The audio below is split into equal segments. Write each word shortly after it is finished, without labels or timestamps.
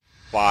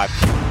5,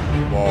 4,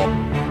 3, 2,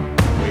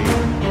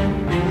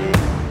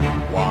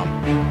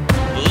 1.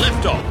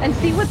 Lift off. And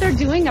see what they're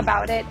doing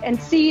about it, and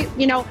see,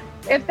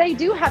 if they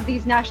do have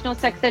these national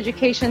sex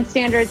education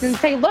standards, and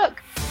say,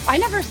 look, I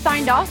never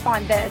signed off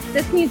on this.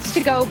 This needs to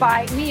go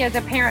by me as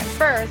a parent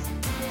first,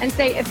 and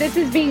say, if this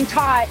is being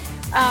taught,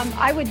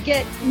 I would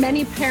get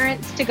many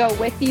parents to go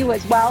with you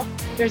as well.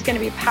 There's going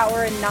to be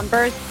power in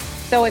numbers.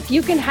 So if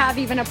you can have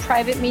even a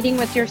private meeting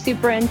with your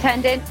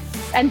superintendent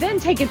and then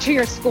take it to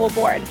your school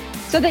board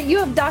so that you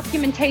have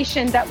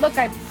documentation that, look,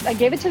 I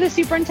gave it to the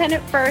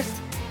superintendent first,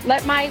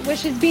 let my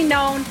wishes be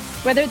known,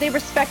 whether they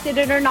respected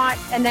it or not,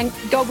 and then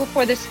go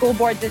before the school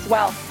boards as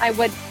well. I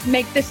would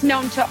make this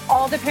known to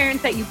all the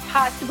parents that you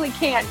possibly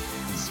can.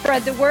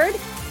 Spread the word,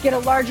 get a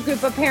large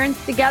group of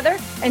parents together,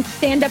 and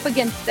stand up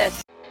against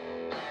this.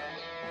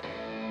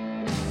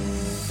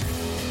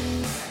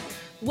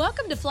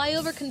 Welcome to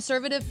Flyover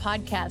Conservative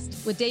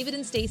Podcast with David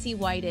and Stacy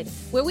Whited,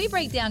 where we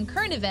break down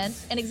current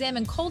events and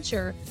examine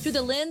culture through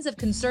the lens of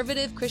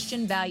conservative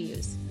Christian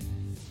values.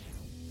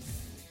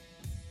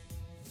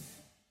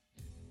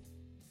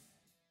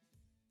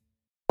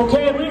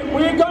 Okay,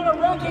 we're going to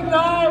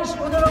recognize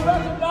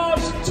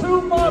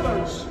two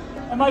mothers.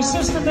 And my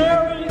sister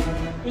Mary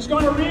is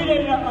going to read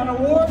an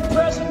award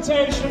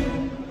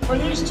presentation for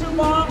these two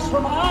moms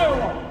from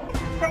Iowa.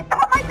 They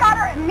put my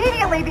daughter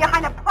immediately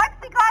behind a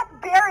plexiglass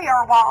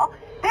barrier wall.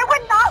 They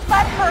would not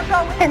let her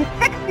go within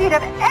 6 feet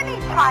of any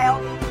child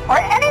or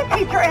any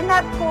teacher in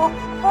that school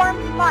for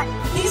months.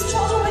 These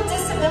children with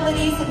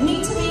disabilities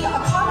need to be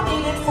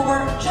accommodated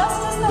for just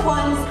as the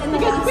ones in the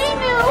Because we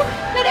knew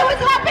that it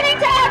was happening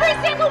to every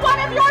single one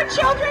of your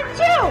children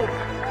too.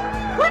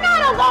 We're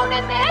not alone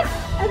in this.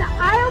 And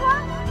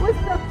Iowa was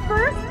the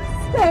first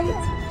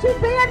state to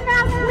ban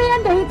mask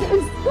mandates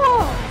in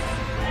schools.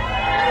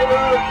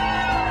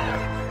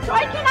 So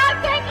I cannot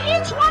thank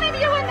each one of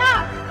you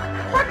enough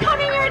for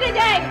coming here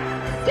today,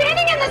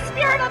 standing in the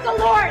spirit of the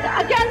Lord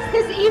against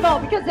this evil,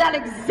 because that's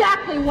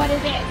exactly what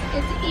it is.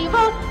 It's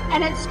evil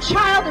and it's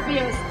child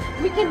abuse.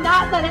 We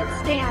cannot let it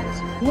stand.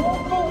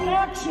 Local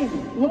action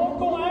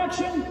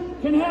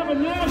can have a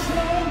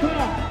national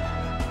impact.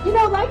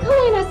 Like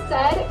Helena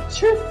said,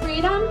 true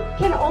freedom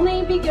can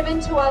only be given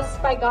to us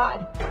by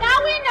God.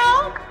 Now we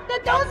know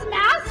that those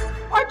masks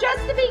are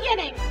just the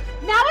beginning.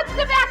 Now it's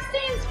the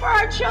vaccines for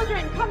our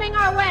children coming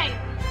our way.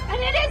 And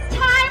it is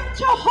time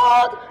to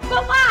hold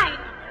the line.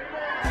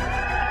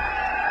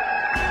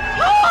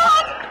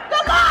 Hold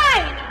the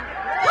line!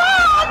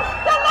 Hold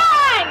the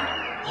line!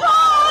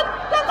 Hold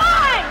the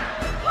line!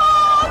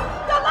 Hold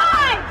the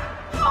line!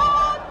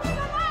 Hold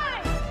the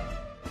line!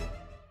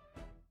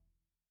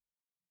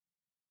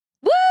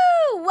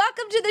 Woo!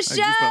 Welcome to the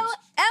show,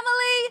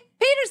 Emily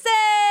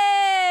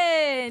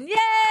Peterson! Yay!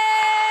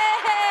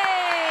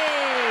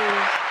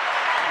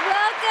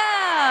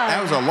 Welcome! That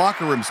was a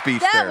locker room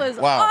speech That there. was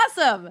Wow.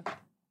 awesome.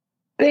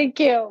 Thank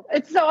you.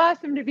 It's so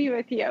awesome to be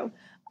with you.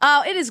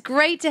 Oh, it is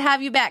great to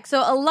have you back.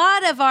 So a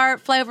lot of our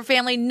Flyover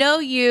family know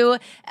you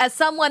as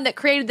someone that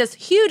created this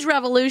huge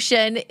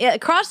revolution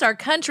across our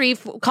country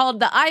called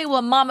the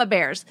Iowa Mama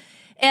Bears.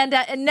 And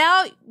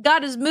now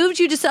God has moved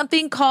you to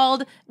something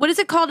called, what is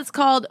it called? It's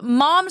called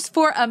Moms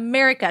for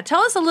America.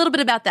 Tell us a little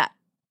bit about that.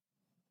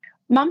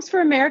 Moms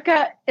for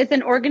America is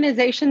an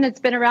organization that's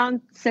been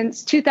around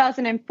since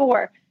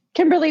 2004.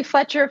 Kimberly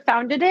Fletcher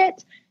founded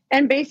it.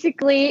 And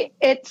basically,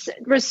 it's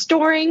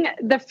restoring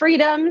the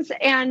freedoms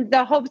and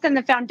the hopes and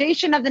the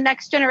foundation of the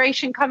next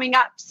generation coming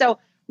up. So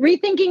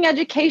rethinking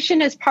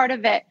education is part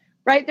of it,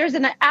 right? There's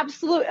an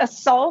absolute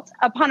assault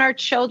upon our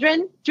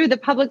children through the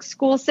public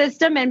school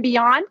system and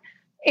beyond.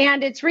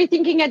 And it's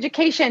rethinking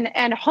education,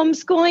 and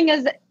homeschooling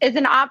is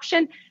an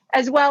option,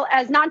 as well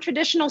as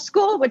non-traditional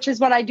school, which is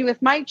what I do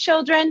with my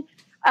children,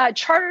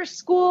 charter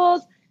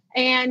schools,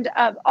 and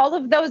all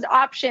of those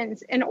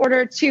options in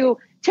order to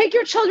take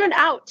your children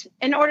out,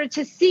 in order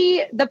to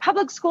see the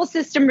public school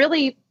system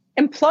really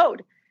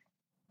implode.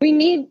 We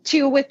need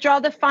to withdraw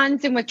the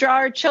funds and withdraw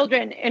our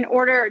children in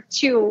order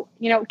to,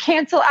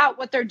 cancel out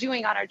what they're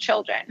doing on our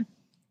children.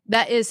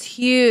 That is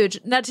huge.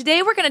 Now,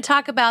 today we're going to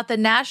talk about the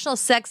National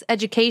Sex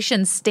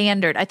Education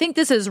Standard. I think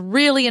this is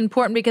really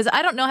important because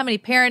I don't know how many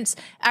parents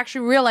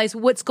actually realize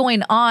what's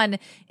going on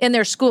in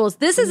their schools.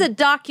 This is a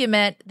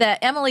document that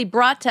Emily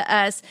brought to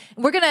us.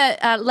 We're going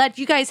to let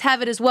you guys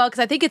have it as well because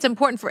I think it's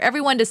important for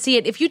everyone to see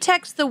it. If you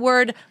text the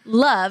word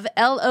LOVE,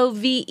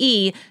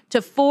 L-O-V-E,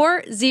 to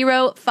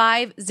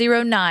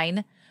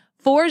 40509,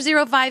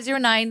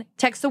 40509,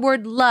 text the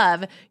word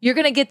love. You're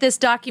going to get this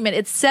document.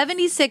 It's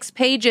 76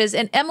 pages.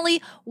 And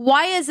Emily,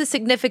 why is this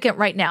significant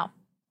right now?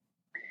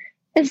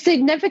 It's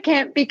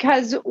significant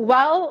because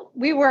while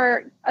we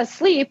were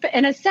asleep,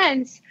 in a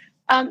sense,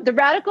 the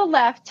radical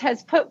left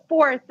has put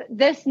forth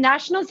this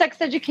National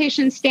Sex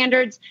Education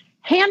Standards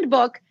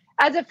Handbook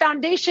as a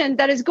foundation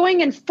that is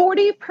going in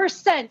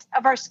 40%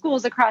 of our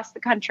schools across the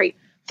country.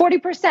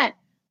 40%.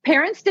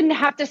 Parents didn't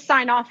have to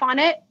sign off on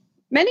it.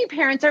 Many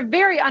parents are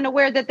very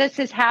unaware that this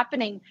is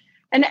happening,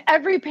 and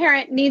every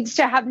parent needs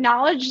to have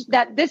knowledge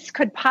that this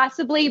could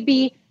possibly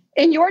be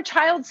in your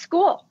child's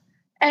school.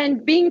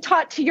 and being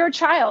taught to your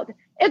child.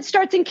 It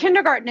starts in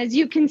kindergarten, as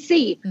you can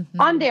see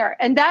on there.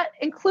 And that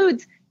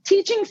includes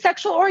teaching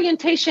sexual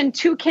orientation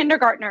to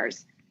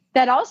kindergartners.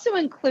 That also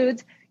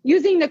includes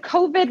using the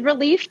COVID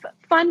relief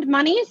fund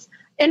monies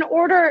in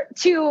order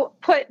to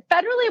put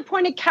federally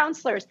appointed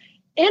counselors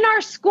in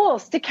our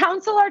schools to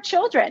counsel our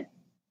children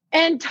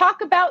and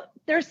talk about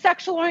their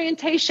sexual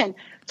orientation,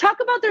 talk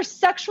about their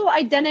sexual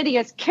identity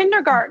as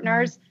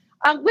kindergartners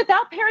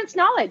without parents'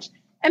 knowledge.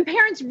 And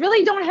parents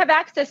really don't have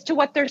access to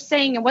what they're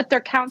saying and what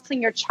they're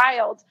counseling your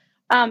child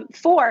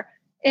for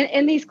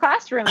in these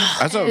classrooms.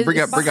 I just want to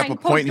bring up a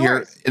point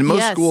here. In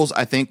most schools,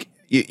 I think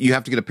you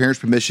have to get a parent's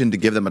permission to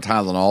give them a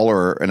Tylenol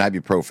or an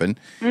ibuprofen.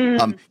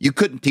 You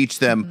couldn't teach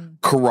them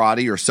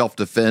karate or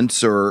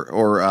self-defense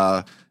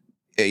or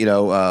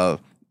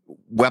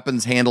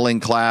weapons handling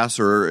class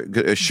or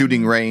a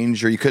shooting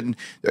range, or you couldn't,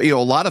 a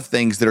lot of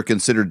things that are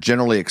considered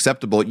generally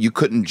acceptable. You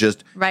couldn't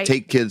just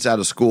take kids out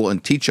of school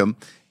and teach them.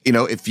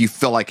 If you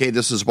feel like, hey,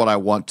 this is what I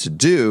want to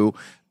do,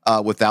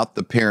 without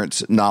the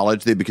parents'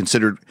 knowledge, they'd be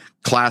considered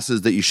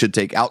classes that you should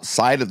take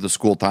outside of the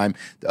school time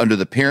under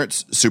the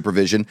parents'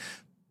 supervision.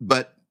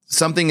 But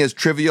something as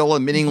trivial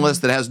and meaningless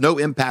that has no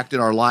impact in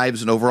our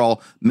lives and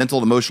overall mental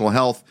and emotional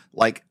health,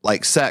 like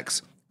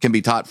sex, can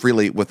be taught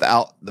freely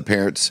without the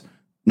parents'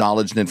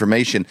 knowledge and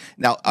information.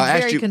 Now,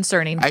 Very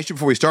concerning. I asked you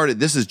before we started,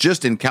 this is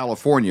just in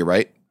California,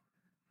 right?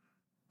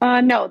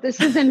 No, this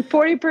is in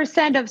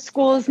 40% of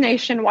schools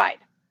nationwide.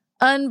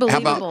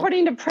 Unbelievable. How about,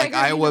 according to Prager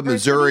Iowa, University,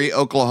 Missouri,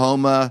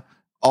 Oklahoma,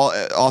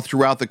 all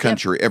throughout the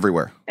country,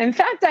 everywhere. In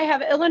fact, I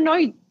have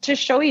Illinois to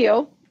show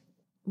you.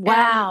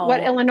 Wow.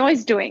 What Illinois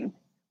is doing.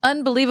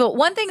 Unbelievable.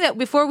 One thing that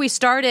before we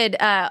started,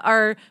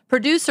 our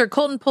producer,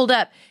 Colton, pulled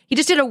up, he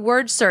just did a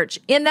word search.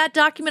 In that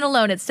document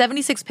alone, it's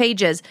 76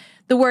 pages.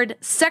 The word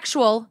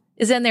sexual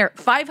is in there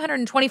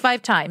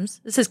 525 times.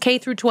 This is K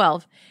through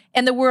 12.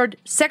 And the word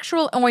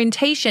sexual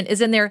orientation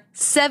is in there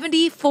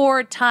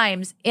 74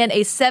 times in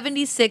a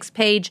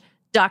 76-page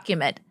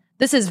document.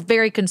 This is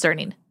very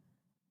concerning.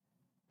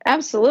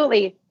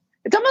 Absolutely.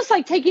 It's almost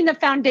like taking the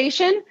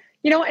foundation,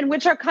 in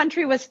which our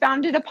country was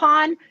founded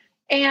upon,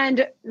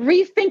 and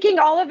rethinking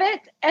all of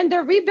it, and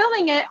they're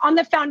rebuilding it on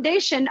the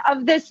foundation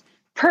of this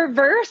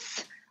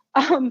perverse,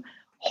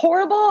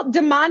 horrible,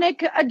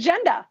 demonic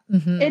agenda.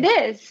 It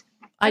is.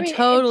 I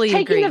totally it's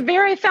taking agree. the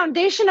very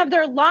foundation of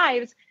their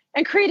lives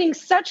and creating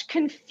such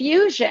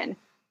confusion.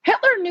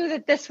 Hitler knew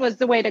that this was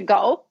the way to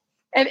go.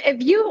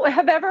 If you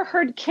have ever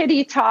heard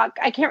Kitty talk,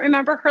 I can't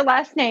remember her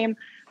last name,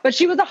 but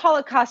she was a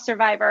Holocaust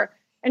survivor.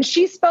 And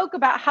she spoke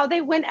about how they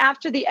went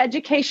after the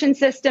education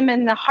system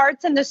and the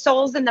hearts and the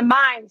souls and the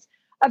minds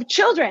of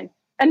children.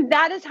 And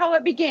that is how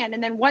it began.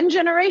 And then one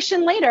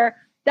generation later,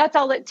 that's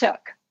all it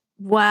took.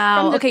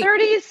 Wow. From the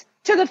 30s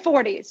to the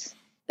 40s.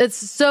 It's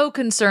so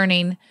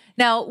concerning.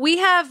 Now, we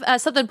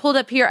have something pulled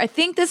up here. I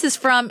think this is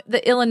from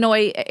the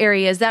Illinois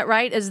area. Is that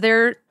right? Is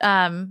their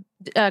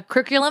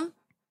curriculum?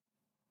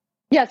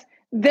 Yes.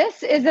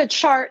 This is a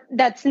chart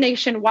that's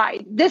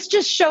nationwide. This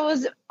just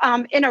shows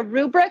in a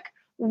rubric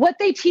what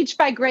they teach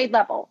by grade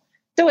level.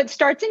 So it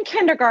starts in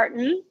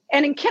kindergarten,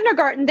 and in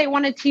kindergarten, they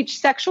want to teach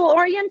sexual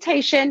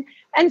orientation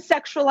and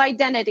sexual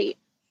identity.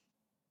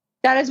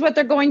 That is what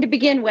they're going to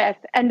begin with.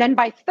 And then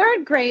by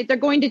third grade, they're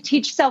going to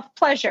teach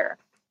self-pleasure.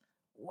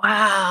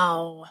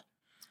 Wow.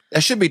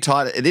 That should be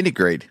taught at any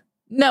grade.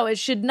 No, it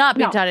should not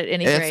be taught at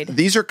any grade.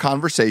 These are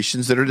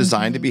conversations that are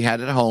designed to be had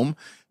at home,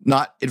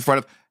 not in front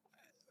of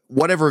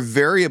whatever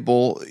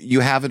variable you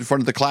have in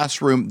front of the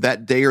classroom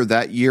that day or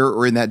that year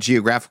or in that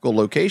geographical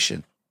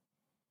location.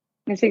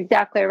 That's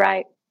exactly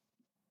right.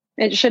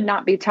 It should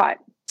not be taught.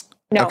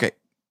 No. Okay.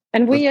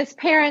 And we as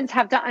parents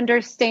have to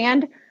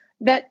understand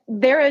that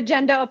their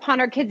agenda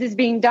upon our kids is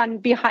being done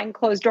behind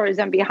closed doors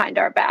and behind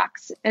our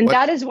backs. And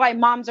that is why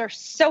moms are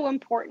so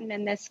important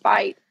in this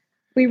fight.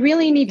 We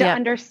really need to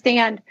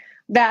understand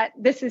that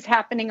this is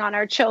happening on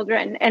our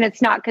children, and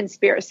it's not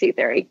conspiracy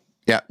theory.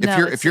 Yeah.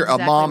 If you're a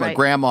mom, a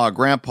grandma, a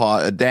grandpa,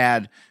 a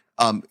dad,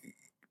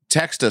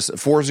 text us at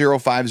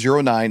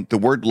 40509, the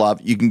word love.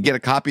 You can get a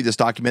copy of this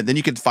document. Then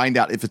you can find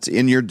out if it's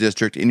in your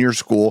district, in your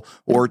school,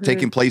 or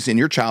taking place in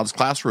your child's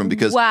classroom,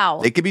 because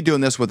they could be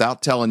doing this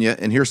without telling you.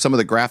 And here's some of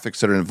the graphics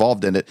that are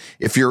involved in it.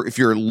 If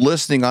you're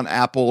listening on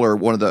Apple or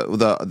one of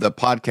the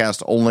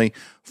podcast only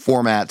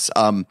formats,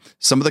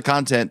 some of the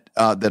content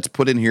that's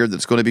put in here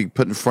that's going to be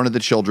put in front of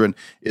the children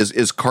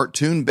is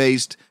cartoon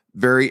based,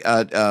 very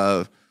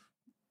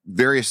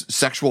various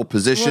sexual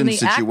positions,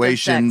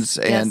 situations,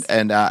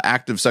 and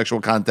active sexual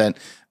content.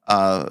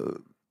 I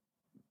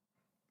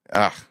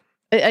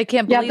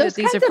can't believe that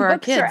these are for our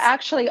kids. Those kinds of books are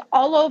actually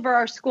all over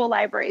our school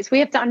libraries. We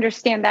have to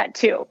understand that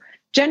too.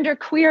 Gender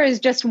queer is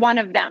just one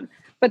of them,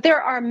 but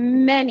there are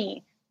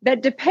many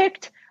that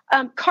depict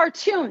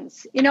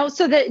cartoons,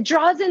 so that it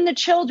draws in the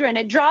children,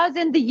 it draws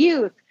in the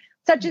youth,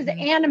 such as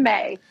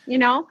anime,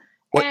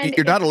 Well,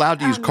 you're not allowed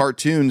to use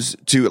cartoons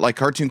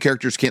cartoon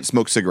characters can't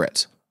smoke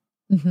cigarettes.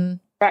 Mm-hmm.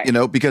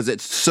 Right. Because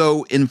it's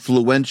so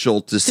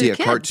influential to see a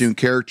cartoon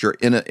character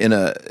in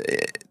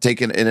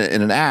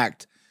an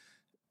act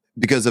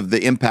because of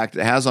the impact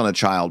it has on a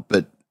child,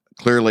 but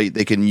clearly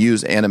they can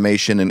use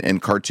animation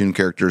and cartoon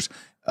characters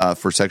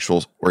for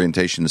sexual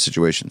orientation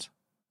situations.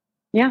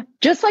 Yeah,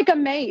 just like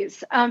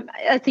Amaze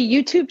at the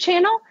YouTube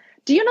channel.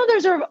 Do you know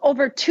there's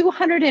over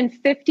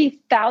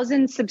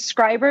 250,000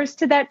 subscribers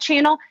to that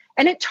channel?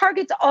 And it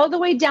targets all the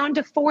way down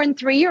to 4 and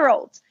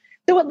 3-year-olds.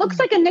 So it looks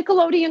like a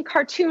Nickelodeon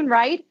cartoon,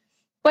 right?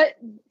 But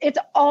it's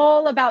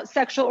all about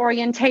sexual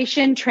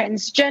orientation,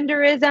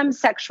 transgenderism,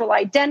 sexual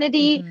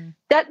identity.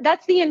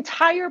 That's the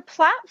entire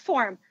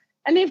platform.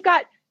 And they've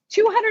got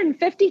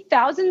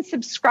 250,000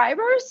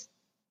 subscribers.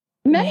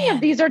 Many of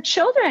these are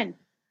children.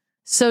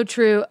 So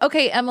true.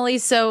 Okay, Emily.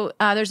 So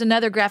there's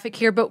another graphic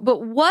here, but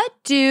what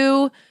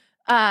do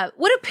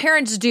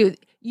parents do?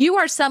 You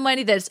are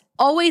somebody that's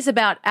always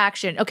about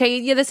action. Okay,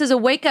 yeah, this is a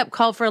wake up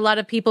call for a lot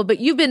of people, but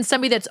you've been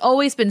somebody that's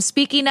always been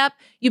speaking up.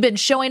 You've been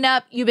showing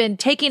up. You've been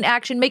taking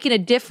action, making a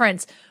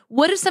difference.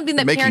 What is something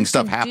that parents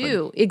can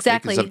do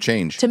exactly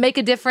change to make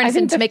a difference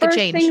and to make a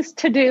change? The first things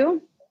to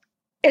do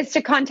is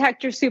to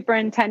contact your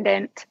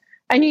superintendent,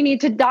 and you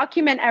need to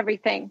document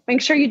everything.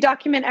 Make sure you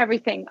document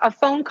everything. A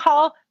phone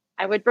call.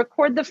 I would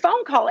record the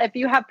phone call if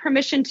you have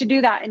permission to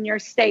do that in your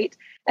state,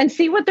 and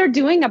see what they're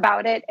doing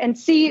about it, and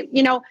see,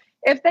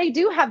 if they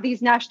do have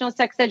these national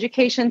sex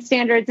education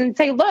standards, and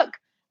say, look,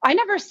 I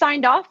never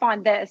signed off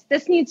on this.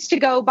 This needs to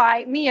go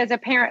by me as a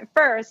parent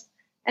first,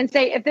 and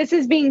say, if this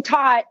is being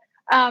taught,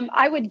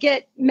 I would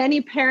get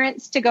many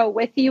parents to go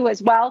with you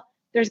as well.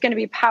 There's going to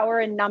be power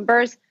in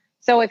numbers.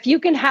 So if you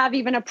can have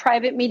even a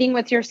private meeting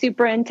with your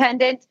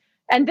superintendent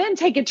and then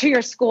take it to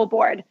your school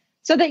board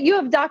so that you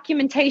have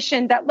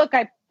documentation that, look,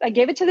 I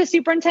gave it to the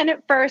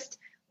superintendent first,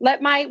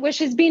 let my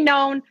wishes be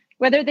known,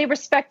 whether they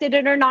respected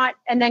it or not,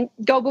 and then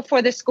go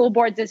before the school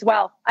boards as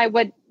well. I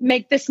would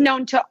make this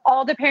known to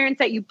all the parents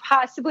that you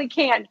possibly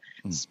can.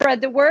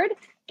 Spread the word,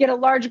 get a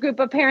large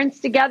group of parents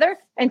together,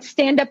 and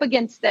stand up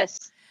against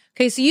this.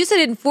 Okay, so you said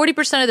in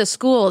 40% of the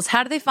schools,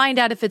 how do they find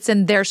out if it's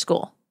in their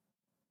school?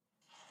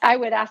 I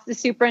would ask the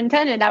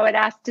superintendent. I would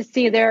ask to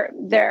see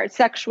their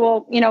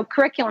sexual,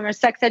 curriculum or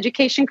sex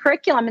education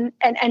curriculum,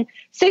 and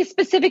say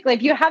specifically,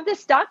 if you have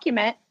this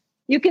document,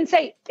 you can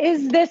say,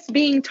 is this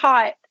being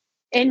taught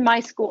in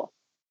my school?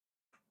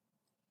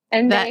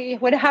 And they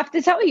would have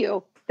to tell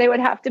you. They would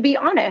have to be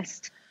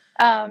honest.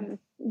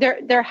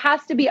 There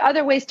has to be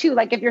other ways too.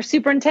 Like if your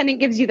superintendent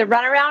gives you the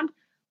runaround,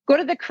 go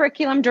to the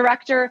curriculum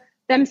director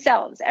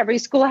themselves. Every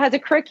school has a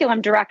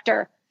curriculum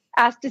director.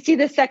 Ask to see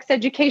the sex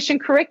education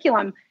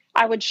curriculum.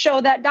 I would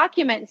show that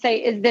document and say,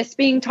 is this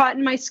being taught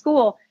in my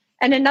school?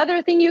 And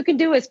another thing you can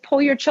do is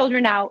pull your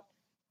children out.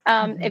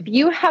 If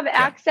you have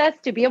access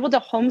to be able to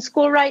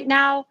homeschool right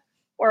now,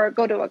 or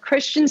go to a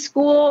Christian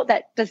school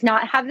that does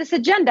not have this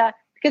agenda,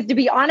 because to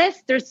be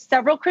honest, there's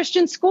several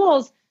Christian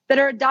schools that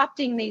are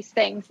adopting these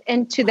things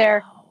into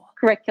their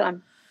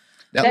curriculum.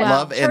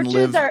 Love and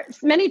live.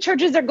 Many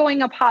churches are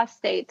going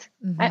apostate.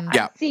 I'm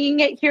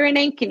seeing it here in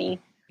Ankeny.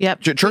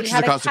 Yep. Churches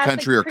across the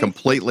country are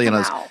completely in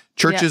us.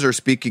 Churches are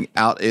speaking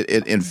out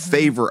in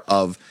favor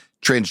of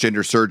transgender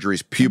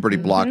surgeries, puberty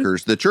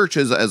blockers. The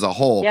churches as a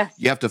whole,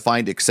 you have to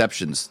find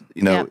exceptions,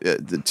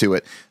 to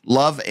it.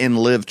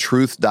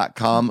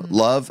 Loveandlivetruth.com,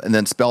 love, and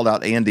then spelled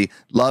out Andy,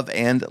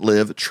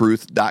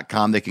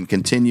 loveandlivetruth.com. They can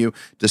continue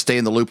to stay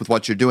in the loop with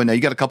what you're doing. Now, you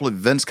got a couple of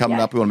events coming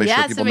up. We want to make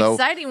sure people know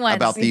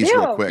about these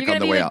real quick on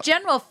the way out.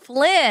 General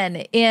Flynn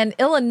in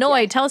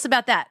Illinois. Tell us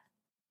about that.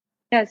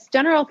 Yes,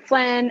 General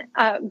Flynn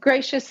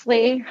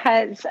graciously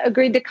has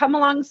agreed to come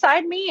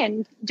alongside me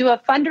and do a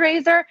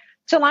fundraiser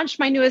to launch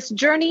my newest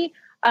journey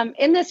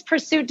in this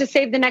pursuit to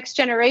save the next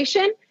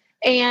generation.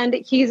 And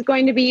he's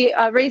going to be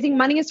raising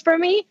monies for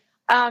me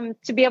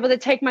to be able to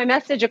take my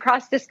message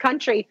across this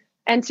country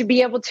and to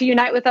be able to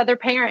unite with other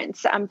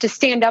parents to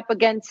stand up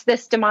against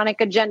this demonic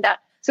agenda.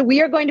 So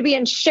we are going to be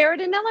in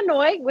Sheridan,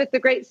 Illinois with the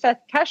great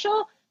Seth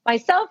Keshel,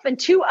 myself, and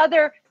 2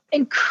 other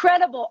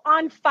incredible,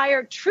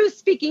 on-fire,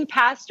 truth-speaking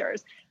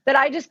pastors that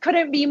I just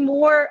couldn't be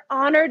more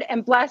honored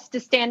and blessed to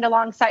stand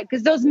alongside,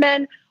 because those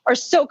men are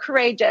so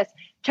courageous.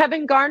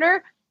 Kevin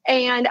Garner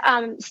and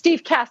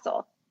Steve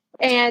Castle.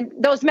 And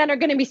those men are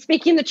going to be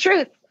speaking the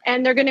truth,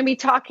 and they're going to be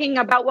talking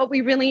about what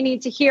we really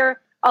need to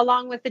hear,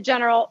 along with the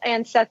General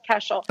and Seth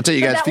Keshel. I'll tell you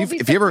guys, if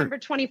you ever, September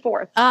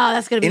 24th. Oh,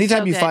 that's going to be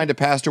anytime so you good. find a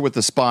pastor with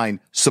a spine,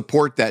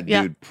 support that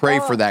dude. Pray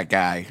for that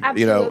guy.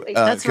 Absolutely.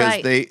 That's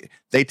because right.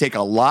 they take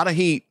a lot of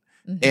heat,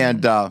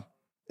 and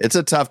it's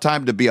a tough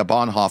time to be a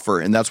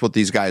Bonhoeffer, and that's what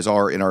these guys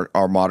are in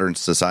our modern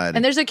society.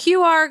 And there's a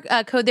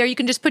QR code there. You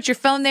can just put your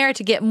phone there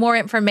to get more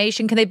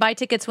information. Can they buy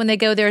tickets when they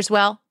go there as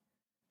well?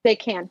 They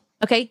can.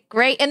 Okay,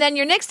 great. And then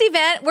your next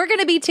event, we're going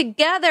to be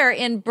together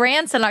in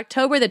Branson,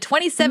 October the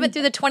 27th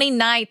through the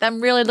 29th.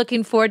 I'm really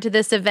looking forward to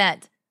this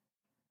event.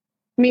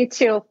 Me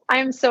too. I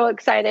am so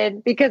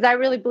excited because I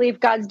really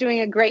believe God's doing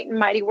a great and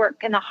mighty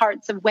work in the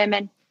hearts of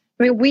women.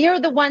 I mean, we are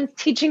the ones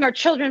teaching our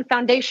children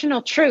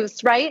foundational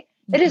truths, right?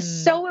 It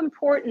is so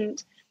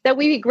important that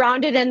we be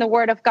grounded in the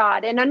Word of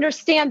God and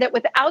understand that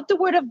without the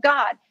Word of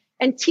God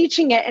and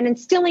teaching it and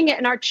instilling it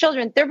in our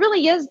children, there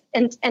really is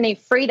any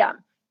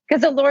freedom.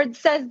 Because the Lord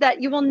says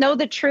that you will know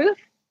the truth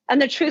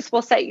and the truth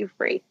will set you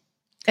free.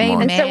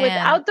 Amen. And so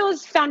without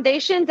those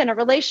foundations and a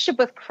relationship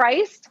with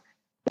Christ,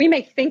 we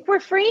may think we're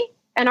free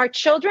and our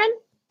children,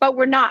 but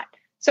we're not.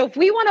 So if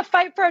we want to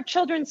fight for our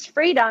children's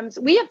freedoms,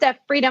 we have to have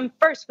freedom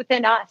first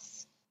within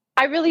us.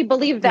 I really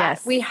believe that.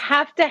 Yes. We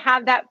have to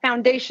have that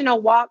foundational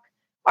walk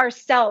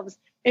ourselves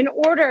in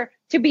order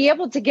to be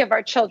able to give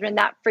our children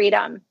that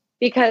freedom,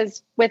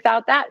 because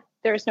without that,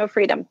 there's no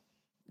freedom.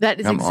 That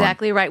is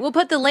exactly right. We'll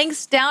put the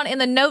links down in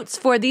the notes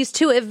for these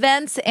two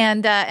events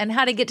and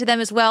how to get to them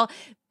as well.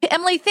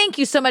 Emily, thank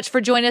you so much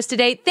for joining us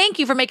today. Thank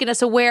you for making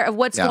us aware of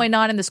what's going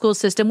on in the school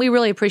system. We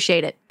really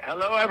appreciate it.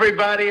 Hello,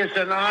 everybody. It's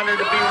an honor to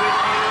be with you.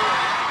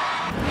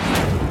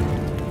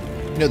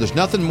 You know, there's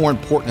nothing more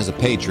important as a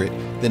patriot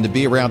than to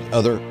be around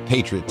other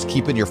patriots,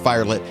 keeping your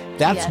fire lit.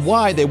 That's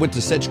why they went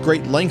to such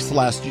great lengths the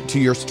last 2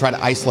 years to try to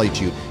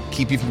isolate you,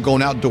 keep you from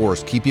going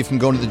outdoors, keep you from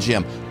going to the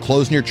gym,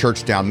 closing your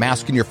church down,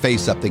 masking your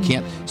face up. They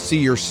can't see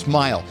your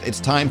smile. It's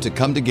time to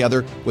come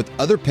together with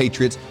other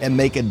patriots and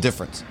make a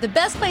difference. The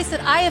best place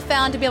that I have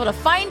found to be able to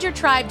find your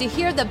tribe, to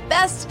hear the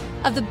best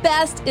of the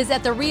best, is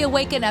at the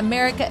Reawaken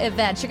America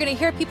events. You're going to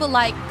hear people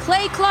like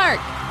Clay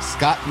Clark,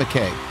 Scott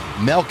McKay,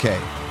 Mel K,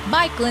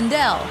 Mike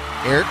Lindell,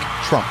 Eric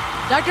Trump,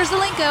 Dr.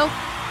 Zelenko,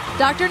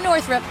 Dr.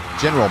 Northrup,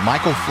 General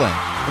Michael Flynn,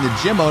 and the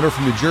gym owner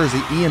from New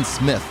Jersey, Ian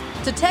Smith.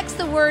 To text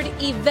the word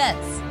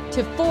events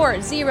to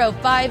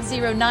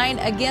 40509.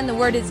 Again, the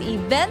word is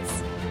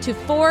events to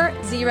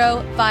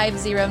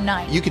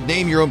 40509. You could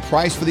name your own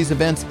price for these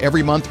events.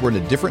 Every month, we're in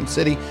a different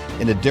city,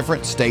 in a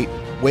different state,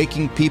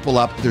 waking people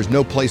up. There's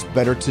no place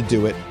better to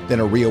do it than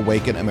a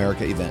Reawaken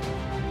America event.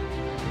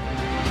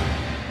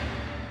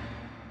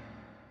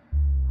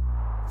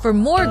 For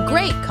more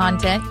great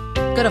content,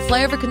 go to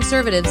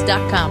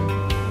flyoverconservatives.com.